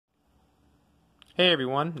Hey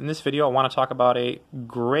everyone, in this video I want to talk about a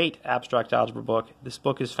great abstract algebra book. This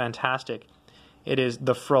book is fantastic. It is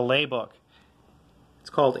the Fraleigh book. It's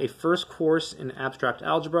called A First Course in Abstract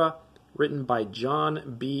Algebra, written by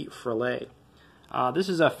John B. Fraleigh. This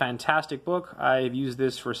is a fantastic book. I've used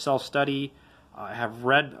this for self-study. I have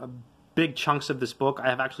read big chunks of this book. I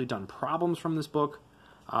have actually done problems from this book.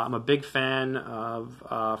 I'm a big fan of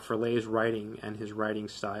Fraleigh's writing and his writing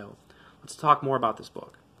style. Let's talk more about this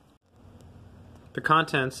book. The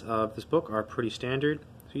contents of this book are pretty standard.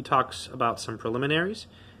 So he talks about some preliminaries,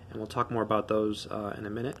 and we'll talk more about those in a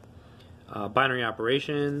minute. Binary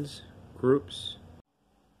operations, groups,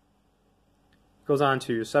 goes on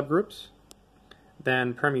to subgroups,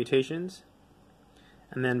 then permutations,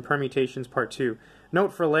 and then permutations part 2.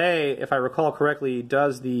 Note Fraleigh, if I recall correctly,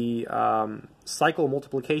 does the cycle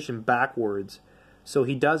multiplication backwards. So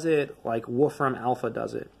he does it like Wolfram Alpha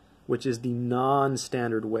does it, which is the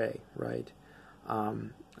non-standard way, right?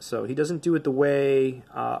 So he doesn't do it the way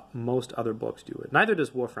most other books do it. Neither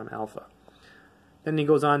does Wolfram Alpha. Then he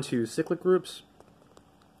goes on to cyclic groups,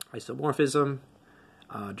 isomorphism,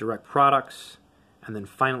 direct products, and then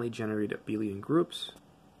finally generated abelian groups.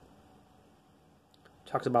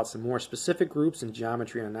 Talks about some more specific groups in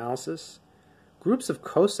geometry and analysis, groups of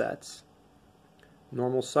cosets,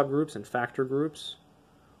 normal subgroups and factor groups,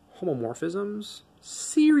 homomorphisms,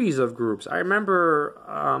 series of groups. I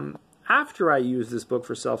remember after I used this book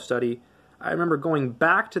for self-study, I remember going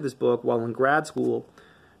back to this book while in grad school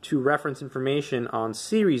to reference information on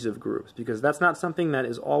series of groups, because that's not something that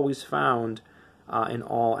is always found in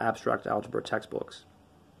all abstract algebra textbooks.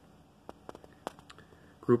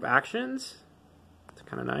 Group actions, it's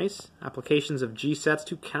kind of nice. Applications of G-sets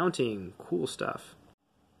to counting, cool stuff.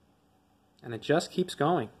 And it just keeps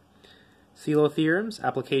going. Celo theorems,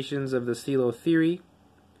 applications of the Celo theory,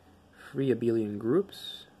 free abelian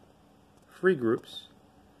groups, free groups,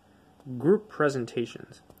 group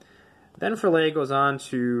presentations. Then Fraleigh goes on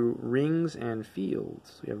to rings and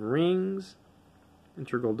fields. We have rings,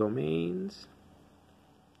 integral domains,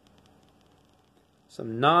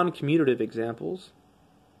 some non-commutative examples,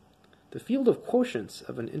 the field of quotients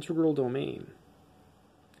of an integral domain.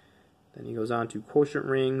 Then he goes on to quotient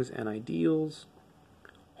rings and ideals,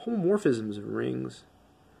 homomorphisms of rings,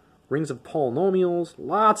 rings of polynomials,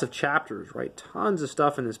 lots of chapters, right? Tons of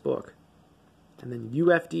stuff in this book. And then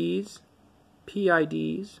UFDs,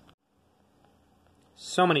 PIDs,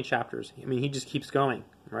 so many chapters. I mean, he just keeps going,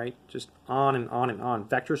 right? Just on and on and on.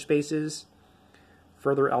 Vector spaces,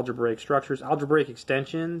 further algebraic structures, algebraic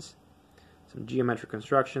extensions, some geometric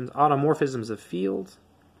constructions, automorphisms of fields.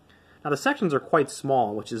 Now, the sections are quite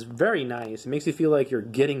small, which is very nice. It makes you feel like you're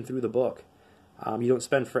getting through the book. You don't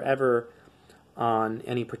spend forever on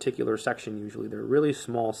any particular section usually. They're really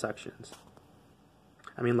small sections.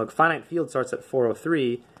 I mean, look, finite field starts at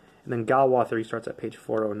 403, and then Galois theory starts at page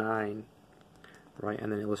 409, right?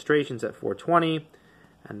 And then illustrations at 420,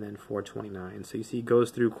 and then 429. So you see, it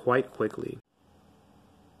goes through quite quickly.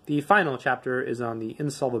 The final chapter is on the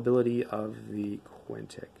insolvability of the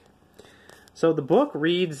quintic. So the book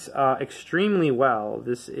reads extremely well.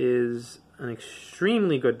 This is an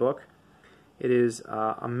extremely good book. It is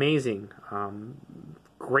amazing.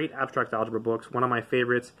 Great abstract algebra books, one of my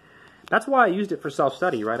favorites. That's why I used it for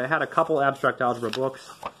self-study, right? I had a couple abstract algebra books,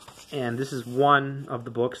 and this is one of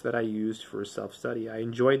the books that I used for self-study. I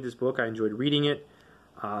enjoyed this book. I enjoyed reading it.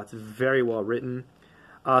 It's very well written.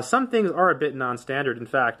 Some things are a bit non-standard. In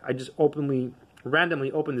fact, I just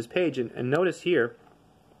randomly opened this page, and notice here,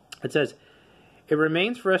 it says, it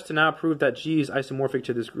remains for us to now prove that G is isomorphic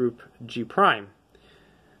to this group G prime.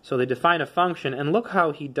 So they define a function, and look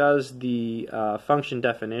how he does the function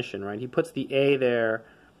definition, right? He puts the A there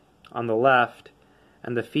on the left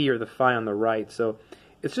and the phi or the phi on the right. So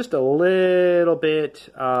it's just a little bit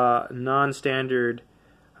non-standard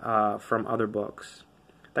from other books.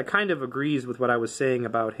 That kind of agrees with what I was saying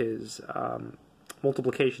about his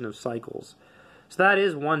multiplication of cycles. So that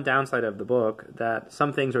is one downside of the book, that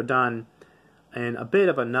some things are done in a bit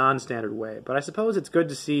of a non-standard way. But I suppose it's good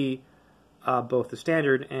to see both the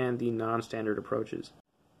standard and the non-standard approaches.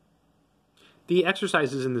 The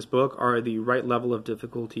exercises in this book are the right level of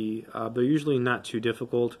difficulty. They're usually not too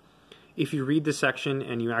difficult. If you read the section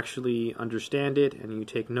and you actually understand it and you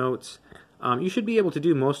take notes, you should be able to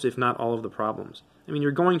do most, if not all, of the problems. I mean,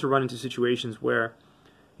 you're going to run into situations where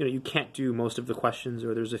you can't do most of the questions,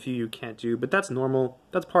 or there's a few you can't do, but that's normal.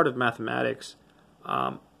 That's part of mathematics.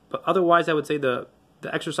 But otherwise, I would say the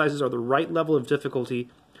exercises are the right level of difficulty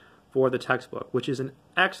for the textbook, which is an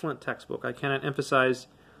excellent textbook. I cannot emphasize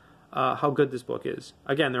how good this book is.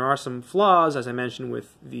 Again, there are some flaws, as I mentioned,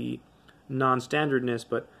 with the non-standardness,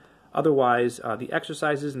 but Otherwise, the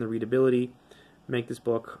exercises and the readability make this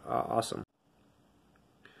book awesome.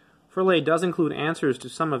 Fraleigh does include answers to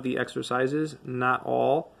some of the exercises, not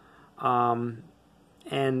all, and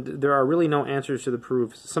there are really no answers to the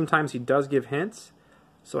proofs. Sometimes he does give hints,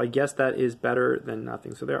 so I guess that is better than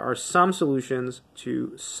nothing. So there are some solutions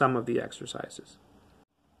to some of the exercises.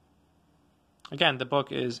 Again, the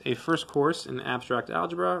book is a first course in abstract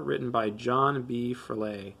algebra written by John B.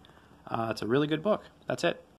 Fraleigh. It's a really good book. That's it.